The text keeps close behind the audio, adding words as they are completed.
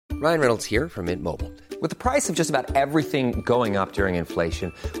Ryan Reynolds here from Mint Mobile. With the price of just about everything going up during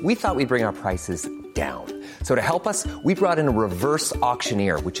inflation, we thought we'd bring our prices down. So to help us, we brought in a reverse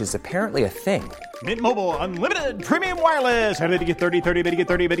auctioneer, which is apparently a thing. Mint Mobile Unlimited Premium Wireless. How to get 30, 30, bit to get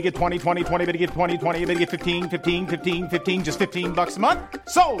 30, bit to get 20, 20, 20, bit to get 20, 20, bit to get 15, 15, 15, 15, just $15 a month?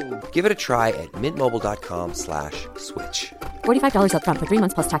 Sold! Give it a try at mintmobile.com/switch. $45 up front for 3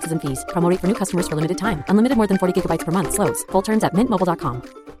 months plus taxes and fees. Promo rate for new customers for limited time. Unlimited more than 40 gigabytes per month. Slows full terms at mintmobile.com.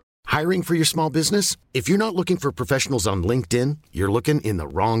 Hiring for your small business? If you're not looking for professionals on LinkedIn, you're looking in the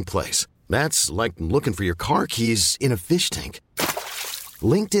wrong place. That's like looking for your car keys in a fish tank.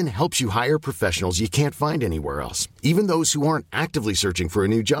 LinkedIn helps you hire professionals you can't find anywhere else, even those who aren't actively searching for a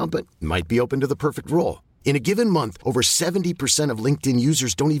new job but might be open to the perfect role. In a given month, over 70% of LinkedIn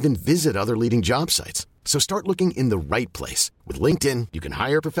users don't even visit other leading job sites. So start looking in the right place. With LinkedIn, you can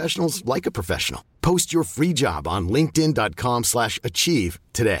hire professionals like a professional. Post your free job on linkedin.com/achieve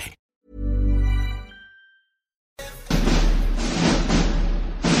today.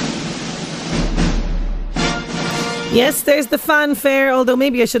 Yes, there's the fanfare, although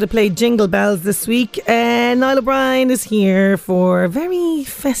maybe I should have played Jingle Bells this week. Niall O'Brien is here for very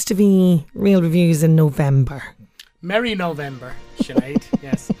festive-y Real Reviews in November. Merry November, Sinead.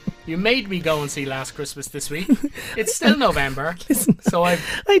 Yes. You made me go and see Last Christmas this week. It's still November. Listen, so I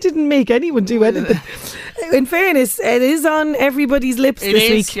didn't make anyone do anything. In fairness, it is on everybody's lips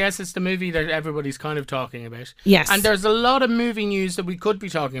this week. Yes, it's the movie that everybody's kind of talking about. Yes. And there's a lot of movie news that we could be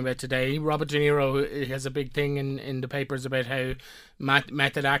talking about today. Robert De Niro has a big thing in the papers about how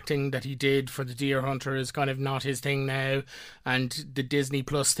method acting that he did for The Deer Hunter is kind of not his thing now. And the Disney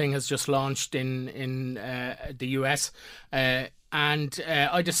Plus thing has just launched in the US. And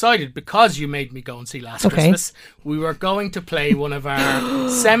I decided, because you made me go and see Last Christmas, we were going to play one of our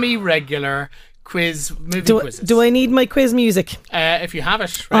semi-regular movie quizzes. Do I need my quiz music? If you have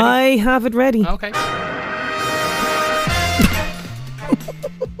it ready. I have it ready. Okay.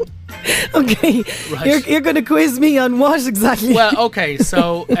 Okay. Right. You're going to quiz me on what exactly? Well, okay.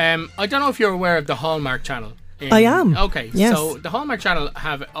 So I don't know if you're aware of the Hallmark Channel. I am. Okay, yes. So the Hallmark Channel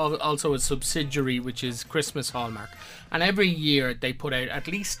have also a subsidiary which is Christmas Hallmark, and every year they put out at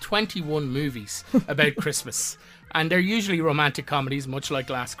least 21 movies about Christmas, and they're usually romantic comedies, much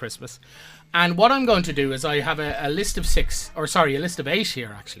like Last Christmas. And what I'm going to do is I have a list of a list of 8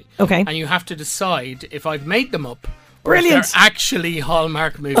 here actually. Okay. And you have to decide if I've made them up or Brilliant. if they're actually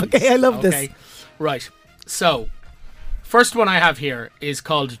Hallmark movies. Okay, I love this. Right. So, first one I have here is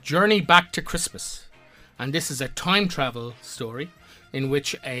called Journey Back to Christmas. And this is a time travel story in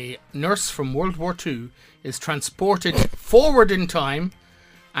which a nurse from World War II is transported forward in time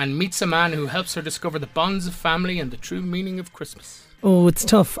and meets a man who helps her discover the bonds of family and the true meaning of Christmas. Oh, it's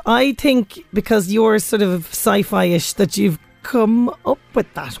tough. I think because you're sort of sci-fi-ish that you've come up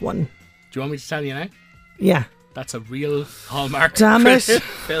with that one. Do you want me to tell you now? Yeah. That's a real Hallmark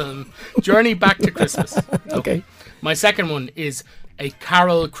film. Journey Back to Christmas. Okay. My second one is A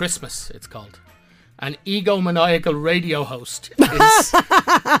Carol Christmas, it's called. An egomaniacal radio host is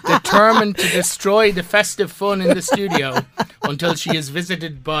determined to destroy the festive fun in the studio until she is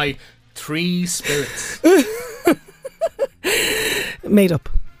visited by 3 spirits. Made up.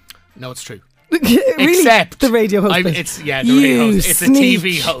 No, it's true. Really? Except the radio host. the radio host. It's a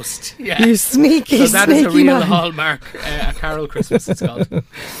TV host. Yeah. You sneaky, so that is a real man. Hallmark. A Carol Christmas, it's called.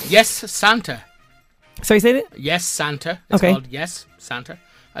 Yes, Santa. Sorry, say it? Yes, Santa. It's called Yes, Santa.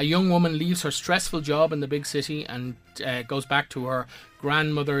 A young woman leaves her stressful job in the big city and goes back to her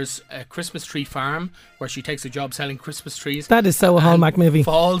grandmother's Christmas tree farm, where she takes a job selling Christmas trees. That is so a Hallmark movie.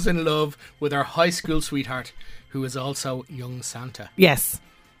 Falls in love with her high school sweetheart, who is also young Santa. Yes.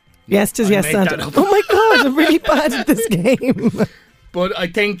 Yes, tis yes, Santa. Oh my God, I'm really bad at this game. But I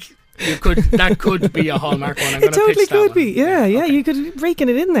think that could be a Hallmark one. I'm going to totally pitch that could one. be. Yeah, okay. You could break it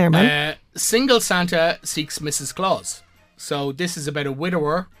in there, man. Single Santa seeks Mrs. Claus. So this is about a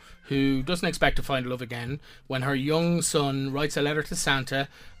widower who doesn't expect to find love again when her young son writes a letter to Santa,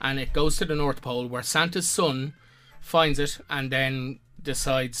 and it goes to the North Pole, where Santa's son finds it and then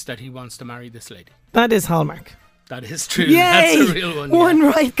decides that he wants to marry this lady. That is Hallmark. That is true. Yay! That's a real one. One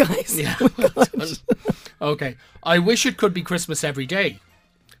right, guys. Yeah. Oh, okay. I wish it could be Christmas every day.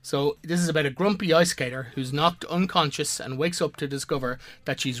 So this is about a grumpy ice skater who's knocked unconscious and wakes up to discover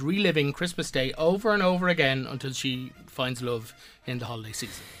that she's reliving Christmas Day over and over again until she finds love in the holiday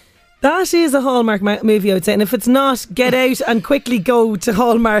season. That is a Hallmark movie, I would say. And if it's not, get out and quickly go to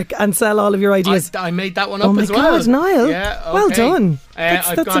Hallmark and sell all of your ideas. I made that one up as well. Oh my God, Niall. Yeah, okay. Well done.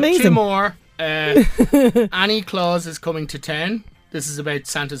 I've that's got amazing. 2 more. Annie Claus is coming to town. This is about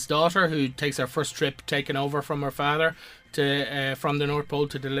Santa's daughter who takes her first trip taken over from her father, from the North Pole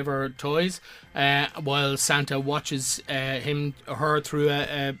to deliver toys, while Santa watches her through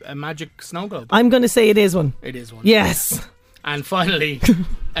a magic snow globe. I'm going to say it is one. It is one. Yes. And finally,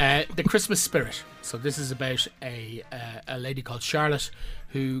 the Christmas spirit. So this is about a lady called Charlotte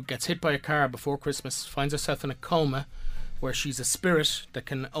who gets hit by a car before Christmas, finds herself in a coma, where she's a spirit that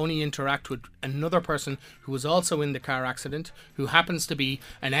can only interact with another person who was also in the car accident, who happens to be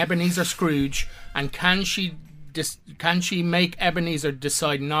an Ebenezer Scrooge. And can she make Ebenezer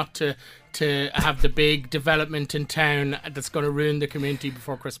decide not to have the big development in town that's going to ruin the community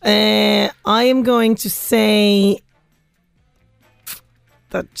before Christmas? I am going to say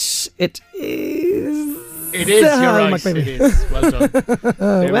that it is. It is, you're right. It is. Well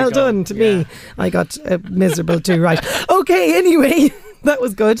done. Well done to me. I got miserable too, right. Okay, anyway, that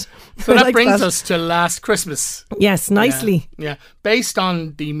was good. So that brings us to Last Christmas. Yes, nicely. Yeah. Based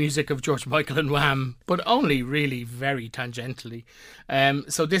on the music of George Michael and Wham, but only really very tangentially.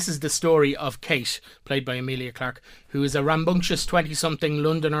 So this is the story of Kate, played by Emilia Clarke, who is a rambunctious 20-something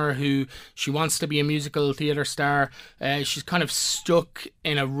Londoner who she wants to be a musical theatre star. She's kind of stuck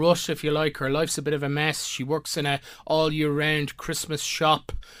in a rut, if you like. Her life's a bit of a mess. She works in a all-year-round Christmas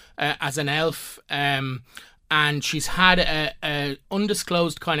shop as an elf. And she's had a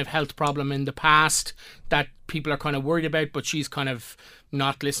undisclosed kind of health problem in the past that people are kind of worried about, but she's kind of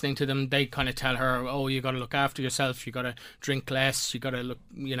not listening to them. They kind of tell her, oh, you got to look after yourself, you got to drink less, you got to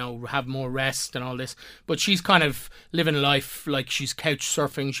have more rest and all this. But she's kind of living life like she's couch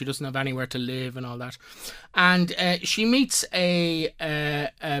surfing. She doesn't have anywhere to live and all that. And she meets a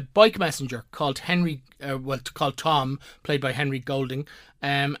bike messenger called called Tom, played by Henry Golding.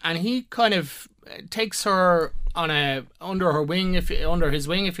 And he kind of takes her under his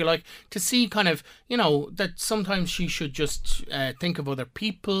wing, if you like, to see kind of, that sometimes she should just think of other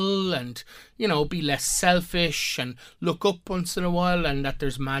people and, be less selfish and look up once in a while, and that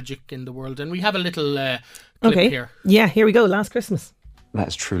there's magic in the world. And we have a little clip here. Yeah, here we go. Last Christmas.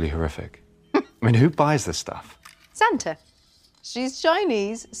 That's truly horrific. I mean, who buys this stuff? Santa. She's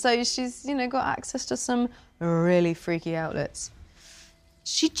Chinese, so she's, got access to some really freaky outlets.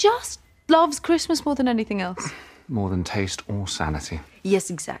 She just loves Christmas more than anything else. More than taste or sanity. Yes,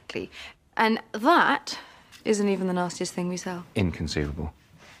 exactly. And that isn't even the nastiest thing we sell. Inconceivable.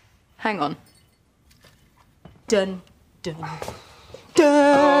 Hang on. Dun, dun,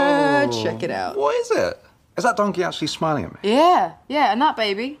 dun. Oh, check it out. What is it? Is that donkey actually smiling at me? Yeah, and that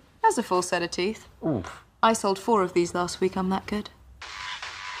baby has a full set of teeth. Oof. I sold 4 of these last week. I'm that good.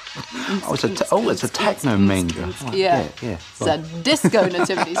 It's a techno manger. Yeah. It's a disco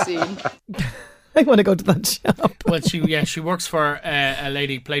nativity scene. I want to go to that shop. Well, she works for a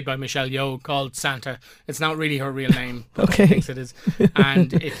lady played by Michelle Yeoh called Santa. It's not really her real name, but okay. She thinks it is.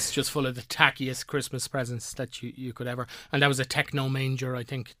 And it's just full of the tackiest Christmas presents that you could ever. And that was a techno manger, I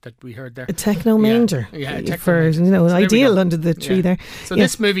think, that we heard there. A techno manger. Yeah, a techno manger. So ideal under the tree there. So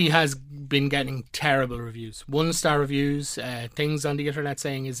this movie has been getting terrible reviews. 1-star reviews, things on the internet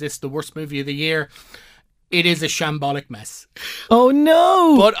saying, is this the worst movie of the year? It is a shambolic mess. Oh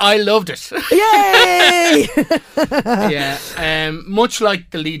no! But I loved it. Yay! Yeah. Much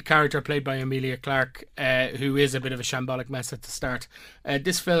like the lead character played by Emilia Clarke, who is a bit of a shambolic mess at the start.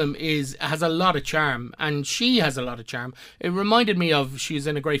 This film has a lot of charm, and she has a lot of charm. It reminded me of, she's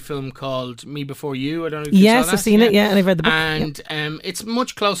in a great film called Me Before You. I don't know if you saw that. Yes, I've seen it, and I've read the book. And it's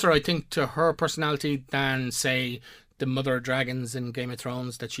much closer, I think, to her personality than, say, the Mother of Dragons in Game of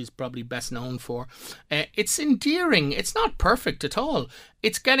Thrones that she's probably best known for. It's endearing. It's not perfect at all.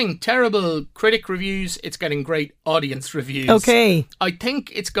 It's getting terrible critic reviews. It's getting great audience reviews. Okay. I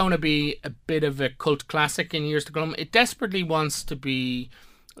think it's going to be a bit of a cult classic in years to come. It desperately wants to be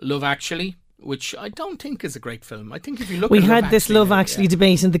Love Actually, which I don't think is a great film. I think if you look at Love Actually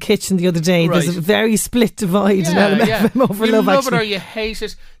debate in the kitchen the other day. Right. There's a very split divide in LMFM over you Love Actually. You love it or you hate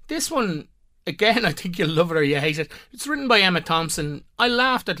it. This one, again, I think you'll love it or you hate it. It's written by Emma Thompson. I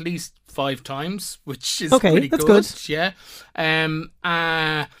laughed at least 5 times, which is pretty good. That's good.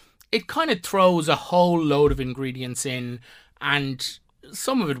 Yeah. It kind of throws a whole load of ingredients in, and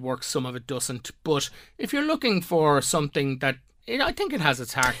some of it works, some of it doesn't. But if you're looking for something that, I think it has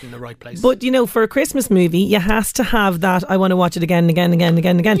its heart in the right place. But, for a Christmas movie, you has to have that, I want to watch it again and again and again and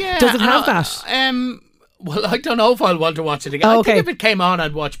again and again. Yeah, does it have that? Well, I don't know if I'll want to watch it again. I think if it came on,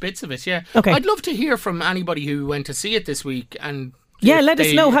 I'd watch bits of it, yeah. Okay. I'd love to hear from anybody who went to see it this week. And let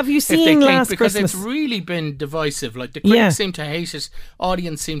us know. Have you seen Last because Christmas? Because it's really been divisive. Like, the critics seem to hate it.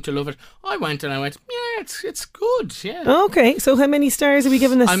 Audience seem to love it. I went, it's good, yeah. Okay, so how many stars are we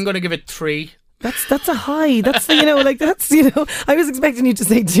giving this? I'm going to give it 3. That's a high. That's I was expecting you to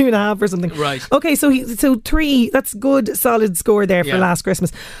say 2.5 or something. Right. Okay, so 3. That's good, solid score there for Last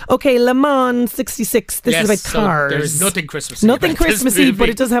Christmas. Okay, Le Mans 66. This is about cars. There's nothing Christmassy. Nothing Christmassy, but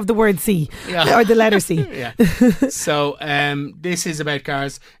it does have the word C or the letter C. Yeah. So this is about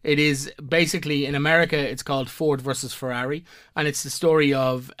cars. It is basically in America. It's called Ford versus Ferrari, and it's the story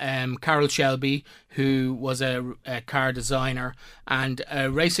of Carroll Shelby, who was a car designer, and a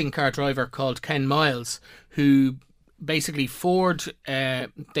racing car driver called Ken Miles, who basically Ford, they're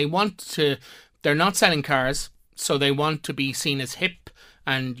not selling cars, so they want to be seen as hip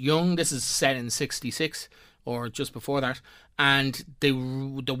and young. This is set in 66 or just before that. And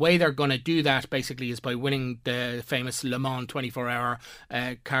the way they're going to do that basically is by winning the famous Le Mans 24-hour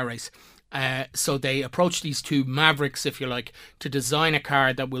car race. So they approach these two mavericks, if you like, to design a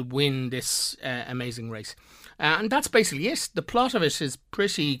car that will win this amazing race. And that's basically it. The plot of it is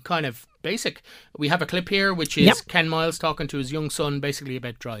pretty kind of basic. We have a clip here, which is Ken Miles talking to his young son, basically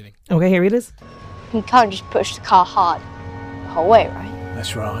about driving. Okay, here it is. You can't just push the car hard the whole way, right?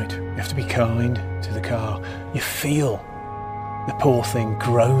 That's right. You have to be kind to the car. You feel the poor thing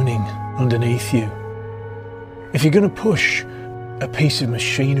groaning underneath you. If you're going to push a piece of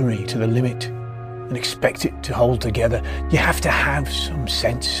machinery to the limit and expect it to hold together, you have to have some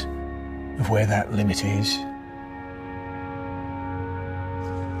sense of where that limit is.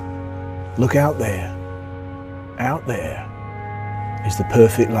 Look out there. Out there is the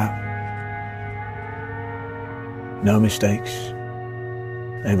perfect lap. No mistakes.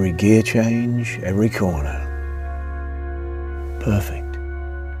 Every gear change, every corner. Perfect.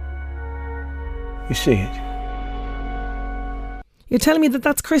 You see it? You're telling me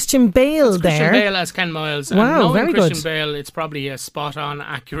that's Christian Bale there? Christian Bale as Ken Miles. Wow, and very Christian good. Bale, it's probably a spot-on,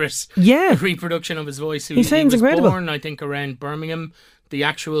 accurate reproduction of his voice. He sounds was incredible. Born, I think, around Birmingham, the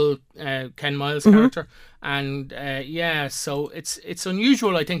actual Ken Miles character. And so it's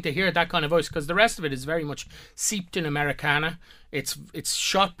unusual, I think, to hear that kind of voice, because the rest of it is very much seeped in Americana. It's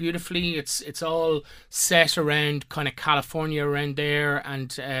shot beautifully. It's all set around kind of California around there,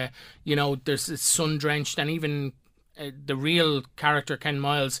 and there's this sun drenched, and even the real character Ken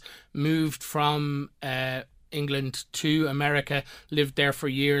Miles moved from England to America, lived there for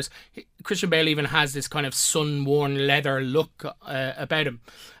years. Christian Bale even has this kind of sun-worn leather look about him.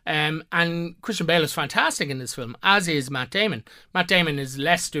 And Christian Bale is fantastic in this film, as is Matt Damon. Matt Damon is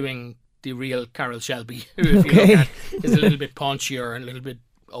less doing the real Carroll Shelby, who, if you look at, is a little bit paunchier and a little bit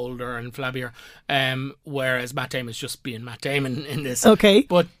older and flabbier, whereas Matt Damon is just being Matt Damon in this. Okay.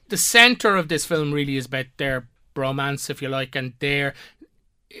 But the centre of this film really is about their bromance, if you like, and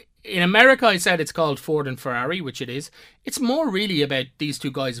in America, I said it's called Ford and Ferrari, which it is. It's more really about these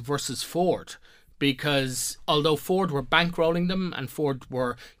two guys versus Ford, because although Ford were bankrolling them and Ford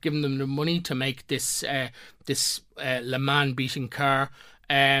were giving them the money to make this Le Mans beating car,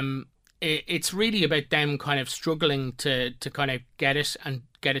 it's really about them kind of struggling to kind of get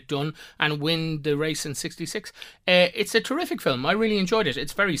it done and win the race in 66. It's a terrific film. I really enjoyed it.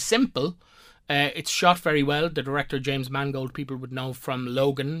 It's very simple. It's shot very well. The director, James Mangold, people would know from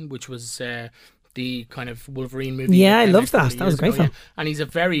Logan, which was the kind of Wolverine movie. Yeah, I loved that. That was a great film. Yeah. And he's a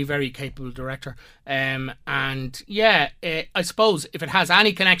very, very capable director. I suppose if it has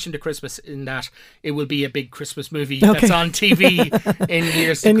any connection to Christmas, in that it will be a big Christmas movie that's on TV in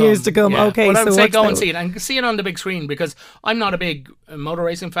years to come. Yeah. Okay, but I would say go that? and see it, and see it on the big screen, because I'm not a big motor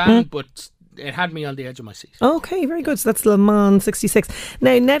racing fan, but it had me on the edge of my seat. Okay, very good. So that's Le Mans 66.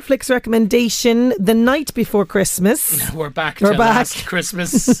 Now, Netflix recommendation, The Night Before Christmas. We're back to last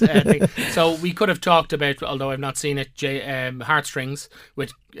Christmas thing. So we could have talked about, although I've not seen it, Heartstrings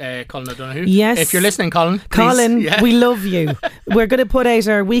with Colin O'Donoghue. Yes. If you're listening, Colin. Colin, we love you. We're going to put out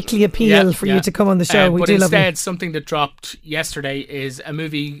our weekly appeal for you to come on the show. We but do love you. instead, something that dropped yesterday is a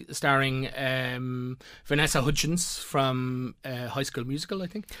movie starring Vanessa Hudgens from High School Musical, I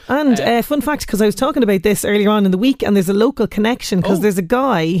think. And fun fact, because I was talking about this earlier on in the week, and there's a local connection, because there's a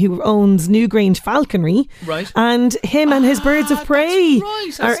guy who owns Newgrange Falconry, right? And him and his Birds of Prey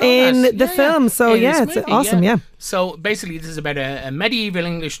are in the film. So it's movie, awesome. Yeah. So basically, this is about a medieval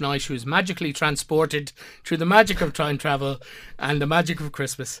English knight who is magically transported through the magic of time travel and the magic of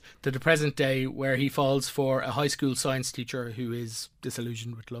Christmas to the present day, where he falls for a high school science teacher who is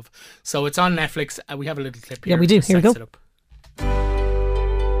disillusioned with love. So it's on Netflix, and we have a little clip here. Yeah, we do. Here we go.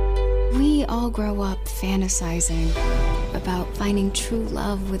 We all grow up fantasizing about finding true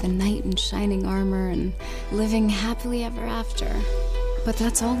love with a knight in shining armor and living happily ever after. But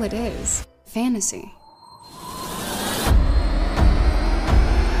that's all it is. Fantasy.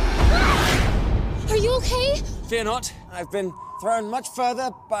 Are you okay? Fear not, I've been thrown much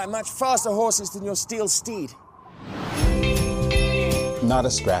further by much faster horses than your steel steed. Not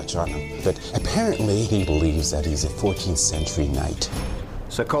a scratch on him, but apparently he believes that he's a 14th century knight.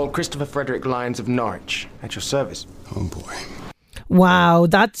 Sir Cole Christopher Frederick Lyons of Norwich, at your service. Oh boy. Wow,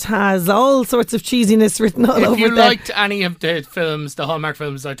 that has all sorts of cheesiness written all over there. If you liked any of the films, the Hallmark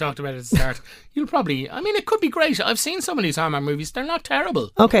films I talked about at the start, you'll probably, I mean, it could be great. I've seen some of these Hallmark movies. They're not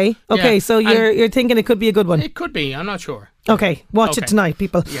terrible. Okay, Yeah, so you're thinking it could be a good one. It could be, I'm not sure. Okay, watch it tonight,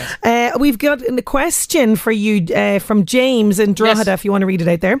 people. Yes. We've got a question for you from James in Drogheda, if you want to read it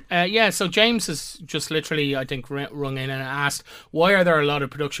out there. So James has just literally, I think, rung in and asked, why are there a lot of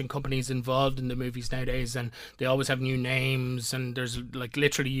production companies involved in the movies nowadays, and they always have new names, and there's like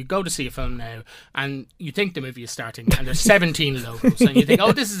literally, you go to see a film now and you think the movie is starting and there's 17 logos and you think,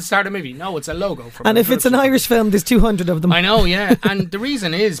 oh, this is the start of the movie. No, it's a logo. And if it's an Irish film, there's 200 of them. I know, yeah. And the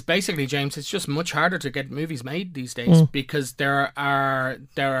reason is, basically, James, it's just much harder to get movies made these days because there's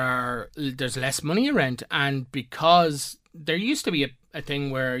less money around, and because there used to be a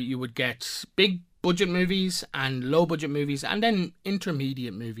thing where you would get big budget movies and low budget movies and then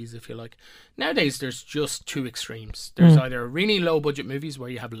intermediate movies, if you like. Nowadays there's just two extremes. There's either really low budget movies where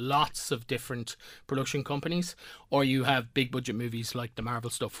you have lots of different production companies, or you have big budget movies like the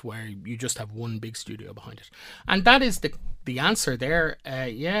Marvel stuff where you just have one big studio behind it. And that is the answer there.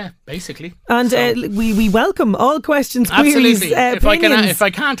 Basically. And we welcome all questions, queries, absolutely. If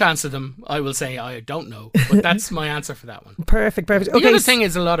I can't answer them, I will say I don't know. But that's my answer for that one. Perfect. The other thing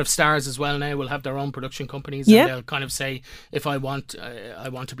is, a lot of stars as well now will have their own production companies, and they'll kind of say, if I want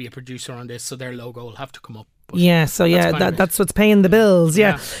to be a producer on this, so their logo will have to come up. But that's what's paying the bills.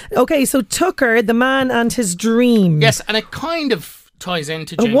 Yeah. Okay, so Tucker, the man and his dream. Yes, and it kind of ties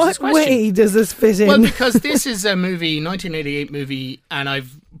into James's what question. Way does this fit in? Well, because this is a movie, 1988 movie, and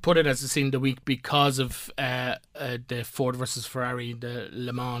I've put it as the scene of the week because of the Ford versus Ferrari, the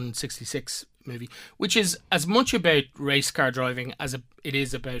Le Mans 66 movie, which is as much about race car driving as it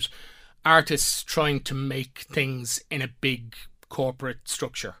is about artists trying to make things in a big corporate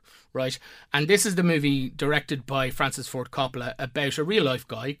structure. Right, and this is the movie directed by Francis Ford Coppola about a real life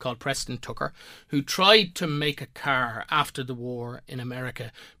guy called Preston Tucker who tried to make a car after the war in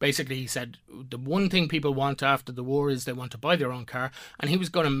America. Basically, he said the one thing people want after the war is they want to buy their own car, and he was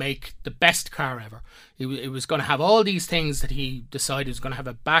going to make the best car ever. It was going to have all these things that he decided. It was going to have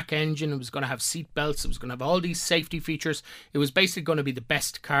a back engine, it was going to have seat belts, it was going to have all these safety features. It was basically going to be the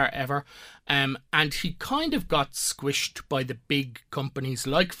best car ever. And he kind of got squished by the big companies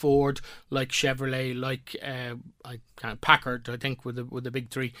like Ford, like Chevrolet, like Packard, I think, were the big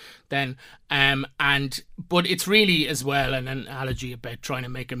three then. But it's really as well an analogy about trying to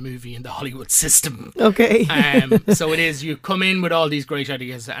make a movie in the Hollywood system. Okay. So it is, you come in with all these great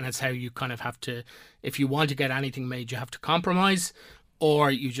ideas, and it's how you kind of have to, if you want to get anything made, you have to compromise,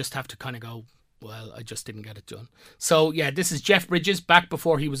 or you just have to kind of go, well, I just didn't get it done. So, yeah, this is Jeff Bridges, back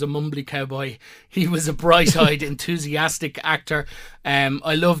before he was a mumbly cowboy. He was a bright-eyed, enthusiastic actor.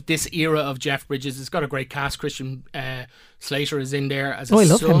 I love this era of Jeff Bridges. It's got a great cast. Christian Slater is in there as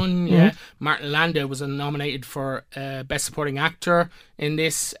his son. Yeah. Mm-hmm. Martin Landau was nominated for Best Supporting Actor in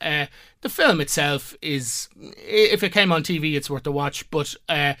this. The film itself is, if it came on TV, it's worth a watch, but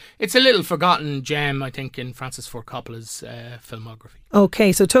it's a little forgotten gem, I think, in Francis Ford Coppola's filmography.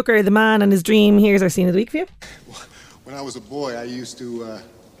 Okay, so Tucker, the man and his dream. Here's our scene of the week for you. When I was a boy, I used to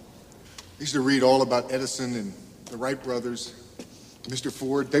read all about Edison and the Wright brothers, Mr.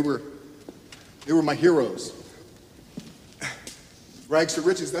 Ford. They were my heroes. Rags to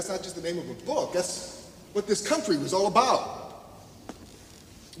Riches, that's not just the name of a book. That's what this country was all about.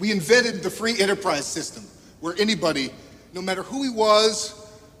 We invented the free enterprise system, where anybody, no matter who he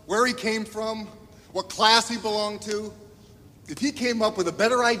was, where he came from, what class he belonged to, if he came up with a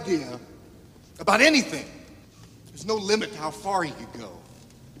better idea about anything, there's no limit to how far he could go.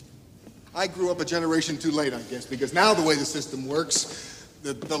 I grew up a generation too late, I guess, because now the way the system works,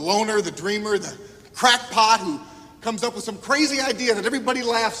 the loner, the dreamer, the crackpot who comes up with some crazy idea that everybody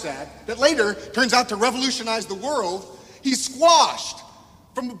laughs at, that later turns out to revolutionize the world, he's squashed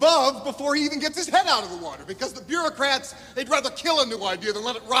from above before he even gets his head out of the water, because the bureaucrats, they'd rather kill a new idea than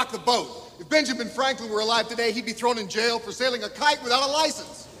let it rock the boat. If Benjamin Franklin were alive today, he'd be thrown in jail for sailing a kite without a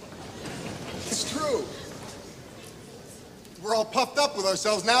license. It's true. We're all puffed up with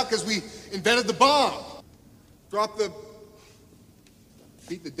ourselves now because we invented the bomb.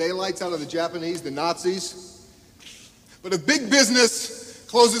 Beat the daylights out of the Japanese, the Nazis. But if big business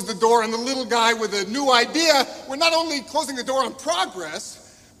closes the door on the little guy with a new idea, we're not only closing the door on progress,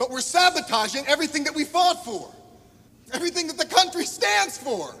 but we're sabotaging everything that we fought for. Everything that the country stands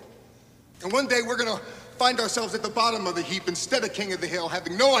for. And one day we're gonna find ourselves at the bottom of the heap instead of king of the hill,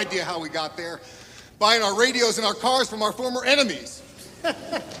 having no idea how we got there, buying our radios and our cars from our former enemies.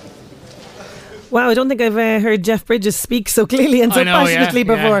 Wow, I don't think I've heard Jeff Bridges speak so clearly and so passionately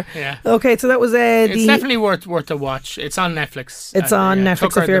before. Yeah. Okay, so that was it's definitely worth a watch. It's on Netflix. It's on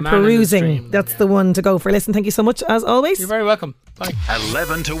Netflix if you're perusing. That's the one to go for. Listen, thank you so much as always. You're very welcome. Bye.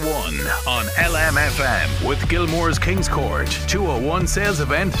 11 to 1 on LMFM with Gilmore's Kings Court 201 sales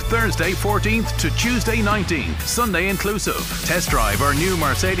event Thursday 14th to Tuesday 19th, Sunday inclusive. Test drive our new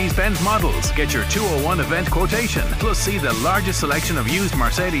Mercedes-Benz models. Get your 201 event quotation. Plus see the largest selection of used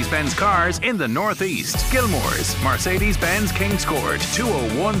Mercedes-Benz cars in the Northeast. Gilmore's Mercedes-Benz Kings Court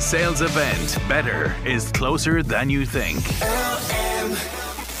 201 sales event. Better is closer than you think.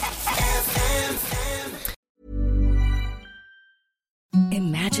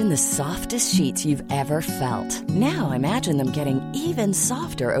 Imagine the softest sheets you've ever felt. Now imagine them getting even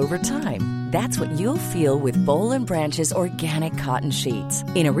softer over time. That's what you'll feel with Boll & Branch's organic cotton sheets.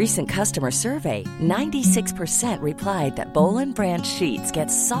 In a recent customer survey, 96% replied that Boll & Branch sheets get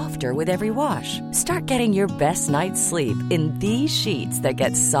softer with every wash. Start getting your best night's sleep in these sheets that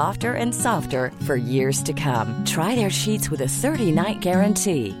get softer and softer for years to come. Try their sheets with a 30-night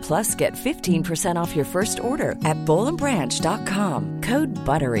guarantee. Plus, get 15% off your first order at bollandbranch.com. Code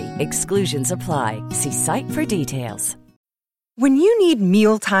BUTTERY. Exclusions apply. See site for details. When you need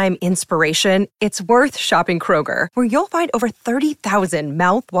mealtime inspiration, it's worth shopping Kroger, where you'll find over 30,000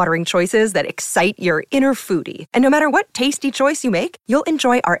 mouth-watering choices that excite your inner foodie. And no matter what tasty choice you make, you'll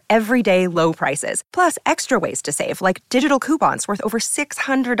enjoy our everyday low prices, plus extra ways to save, like digital coupons worth over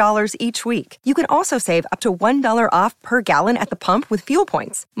 $600 each week. You can also save up to $1 off per gallon at the pump with fuel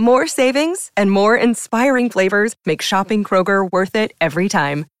points. More savings and more inspiring flavors make shopping Kroger worth it every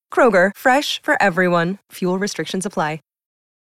time. Kroger, fresh for everyone. Fuel restrictions apply.